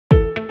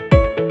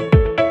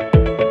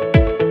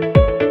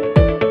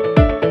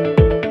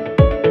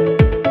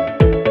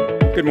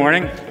Good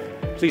morning.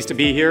 Pleased to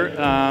be here.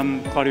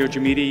 Claudio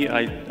Gemmiti.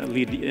 I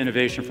lead the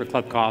innovation for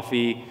Club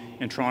Coffee.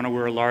 In Toronto,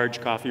 we're a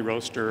large coffee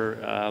roaster,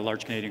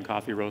 large Canadian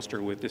coffee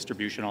roaster with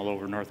distribution all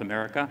over North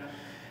America.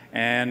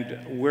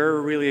 And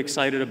we're really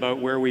excited about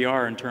where we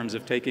are in terms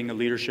of taking a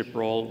leadership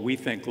role, we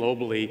think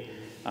globally,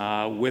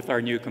 with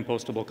our new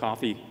compostable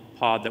coffee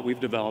pod that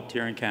we've developed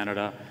here in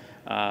Canada,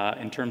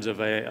 in terms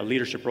of a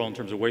leadership role in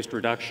terms of waste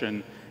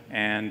reduction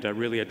and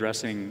really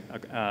addressing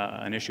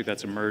an issue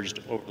that's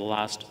emerged over the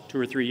last 2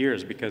 or 3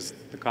 years, because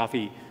the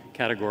coffee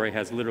category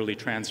has literally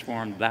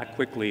transformed that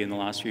quickly in the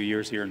last few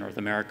years here in North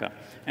America,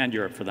 and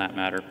Europe for that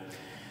matter.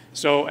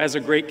 So as a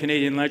great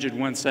Canadian legend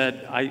once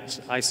said,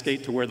 I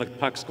skate to where the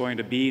puck's going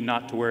to be,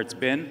 not to where it's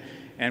been.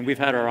 And we've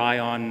had our eye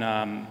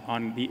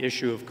on the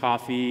issue of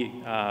coffee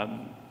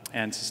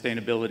and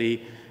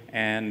sustainability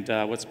and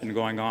what's been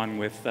going on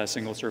with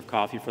single-serve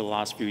coffee for the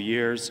last few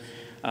years.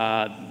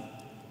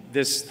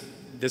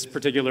 This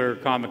particular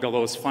comic,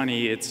 although it's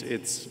funny,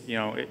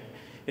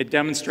 it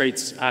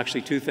demonstrates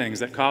actually two things: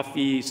 that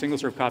coffee,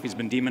 single-serve coffee, has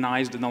been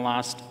demonized in the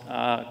last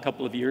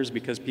couple of years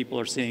because people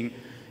are seeing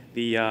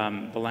the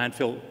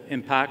landfill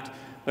impact.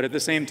 But at the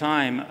same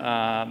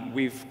time,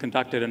 we've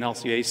conducted an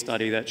LCA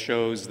study that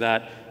shows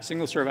that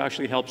single-serve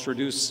actually helps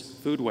reduce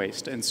food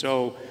waste. And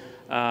so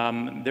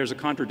there's a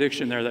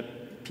contradiction there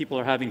that people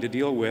are having to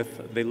deal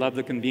with. They love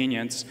the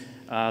convenience.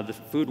 The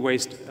food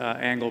waste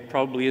angle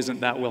probably isn't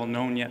that well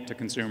known yet to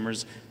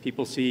consumers.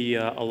 People see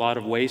a lot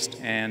of waste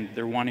and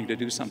they're wanting to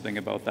do something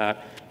about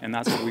that, and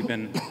that's what we've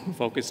been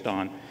focused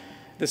on.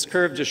 This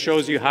curve just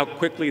shows you how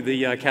quickly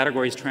the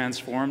category's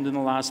transformed in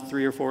the last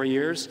 3 or 4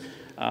 years.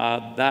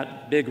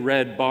 That big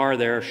red bar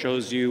there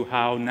shows you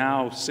how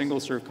now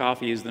single-serve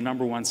coffee is the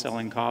 #1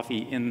 selling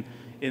coffee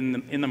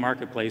in the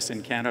marketplace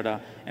in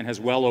Canada, and has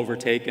well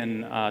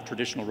overtaken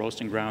traditional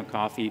roasting ground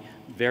coffee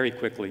very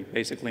quickly,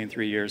 basically in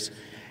 3 years.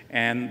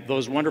 And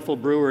those wonderful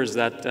brewers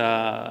that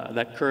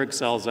Keurig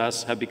sells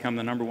us have become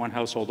the #1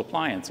 household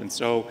appliance. And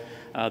so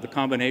the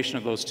combination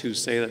of those two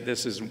say that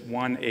this is,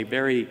 one, a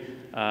very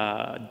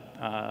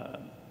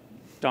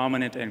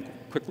dominant and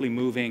quickly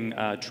moving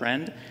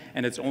trend,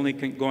 and it's only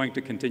going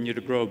to continue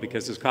to grow,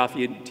 because as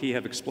coffee and tea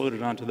have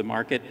exploded onto the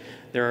market,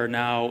 there are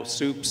now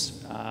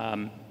soups,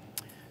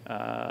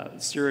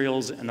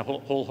 cereals, and a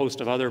whole host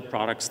of other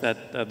products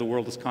that the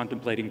world is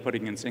contemplating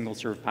putting in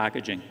single-serve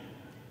packaging.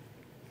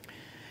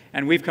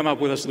 And we've come up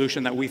with a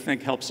solution that we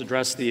think helps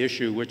address the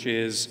issue, which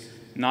is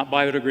not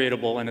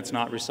biodegradable and it's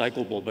not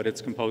recyclable, but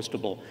it's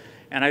compostable.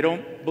 And I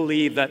don't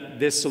believe that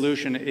this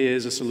solution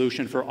is a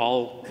solution for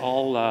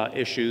all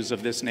issues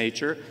of this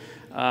nature.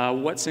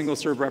 What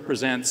single-serve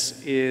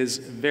represents is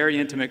very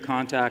intimate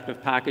contact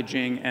of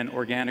packaging and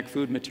organic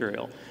food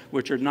material,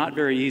 which are not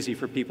very easy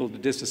for people to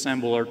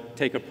disassemble or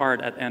take apart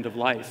at end of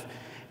life.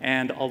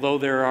 And although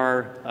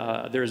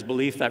there's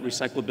belief that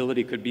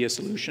recyclability could be a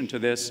solution to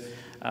this,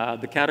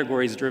 the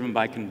category is driven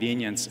by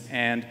convenience.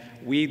 And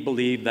we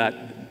believe that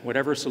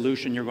whatever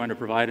solution you're going to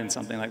provide in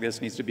something like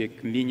this needs to be a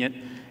convenient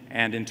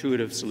and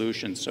intuitive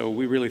solution. So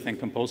we really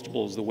think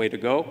compostable is the way to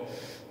go.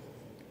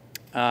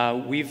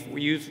 We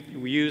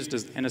used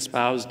and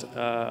espoused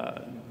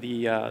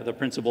the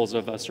principles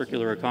of a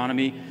circular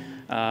economy.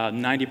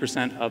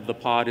 90% of the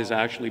pod is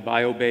actually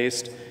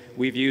bio-based.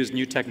 We've used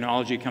new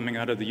technology coming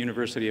out of the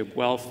University of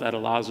Guelph that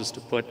allows us to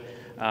put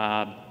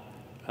a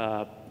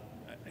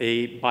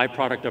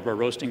byproduct of our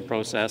roasting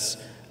process,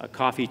 a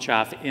coffee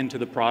chaff, into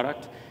the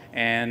product.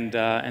 And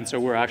so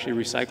we're actually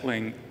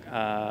recycling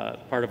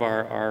part of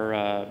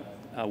our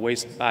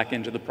waste back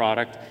into the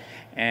product.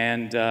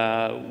 And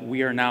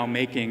we are now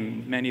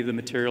making many of the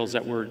materials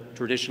that were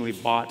traditionally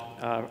bought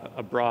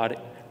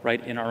abroad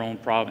right in our own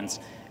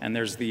province. And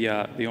there's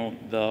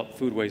the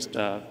food waste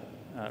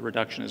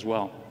reduction as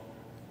well.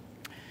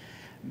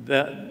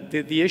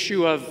 The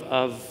issue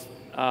of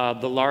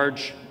the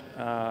large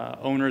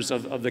owners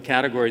of the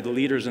category, the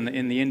leaders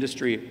in the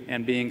industry,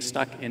 and being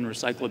stuck in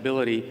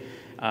recyclability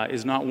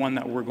is not one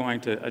that we're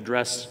going to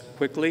address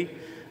quickly.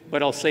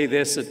 But I'll say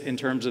this in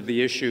terms of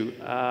the issue.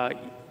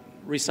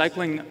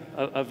 Recycling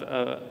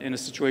in a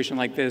situation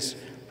like this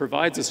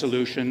provides a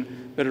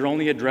solution, but it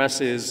only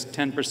addresses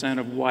 10%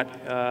 of what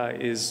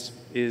is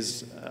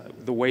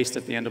the waste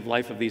at the end of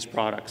life of these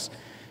products.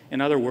 In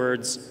other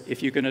words,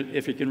 if you can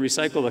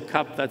recycle the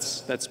cup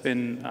that's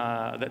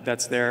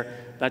there,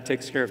 that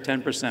takes care of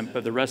 10%,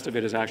 but the rest of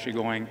it is actually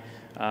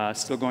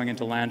still going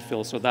into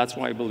landfill. So that's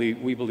why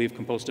we believe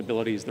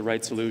compostability is the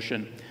right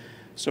solution.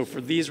 So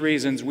for these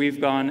reasons, we've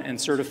gone and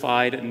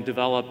certified and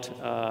developed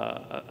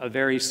a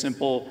very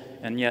simple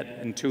and yet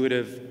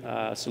intuitive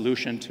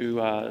solution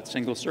to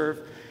single serve.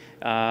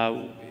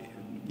 I've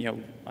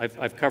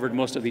covered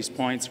most of these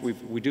points.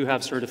 We do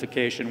have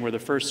certification. We're the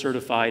first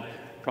certified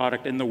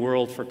product in the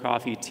world for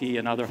coffee, tea,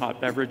 and other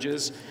hot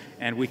beverages,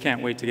 and we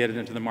can't wait to get it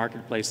into the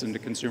marketplace, into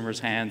consumers'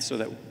 hands, so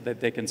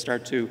that they can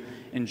start to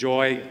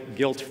enjoy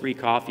guilt-free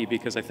coffee,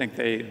 because I think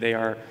they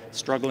are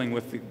struggling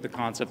with the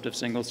concept of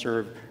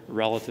single-serve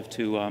relative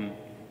to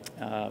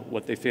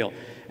what they feel.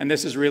 And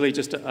this is really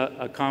just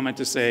a comment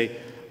to say,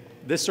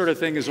 this sort of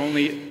thing is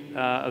only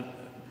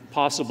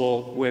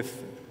possible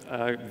with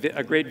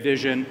a great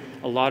vision,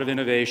 a lot of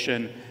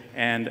innovation,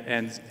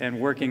 and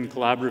working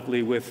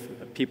collaboratively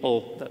with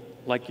people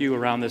like you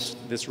around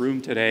this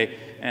room today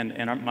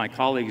and my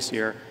colleagues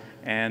here.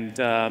 And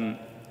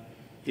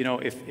you know,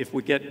 if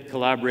we get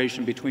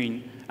collaboration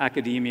between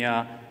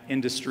academia,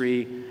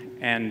 industry,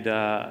 and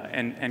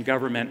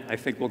government, I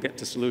think we'll get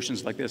to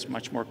solutions like this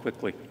much more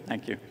quickly.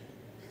 Thank you.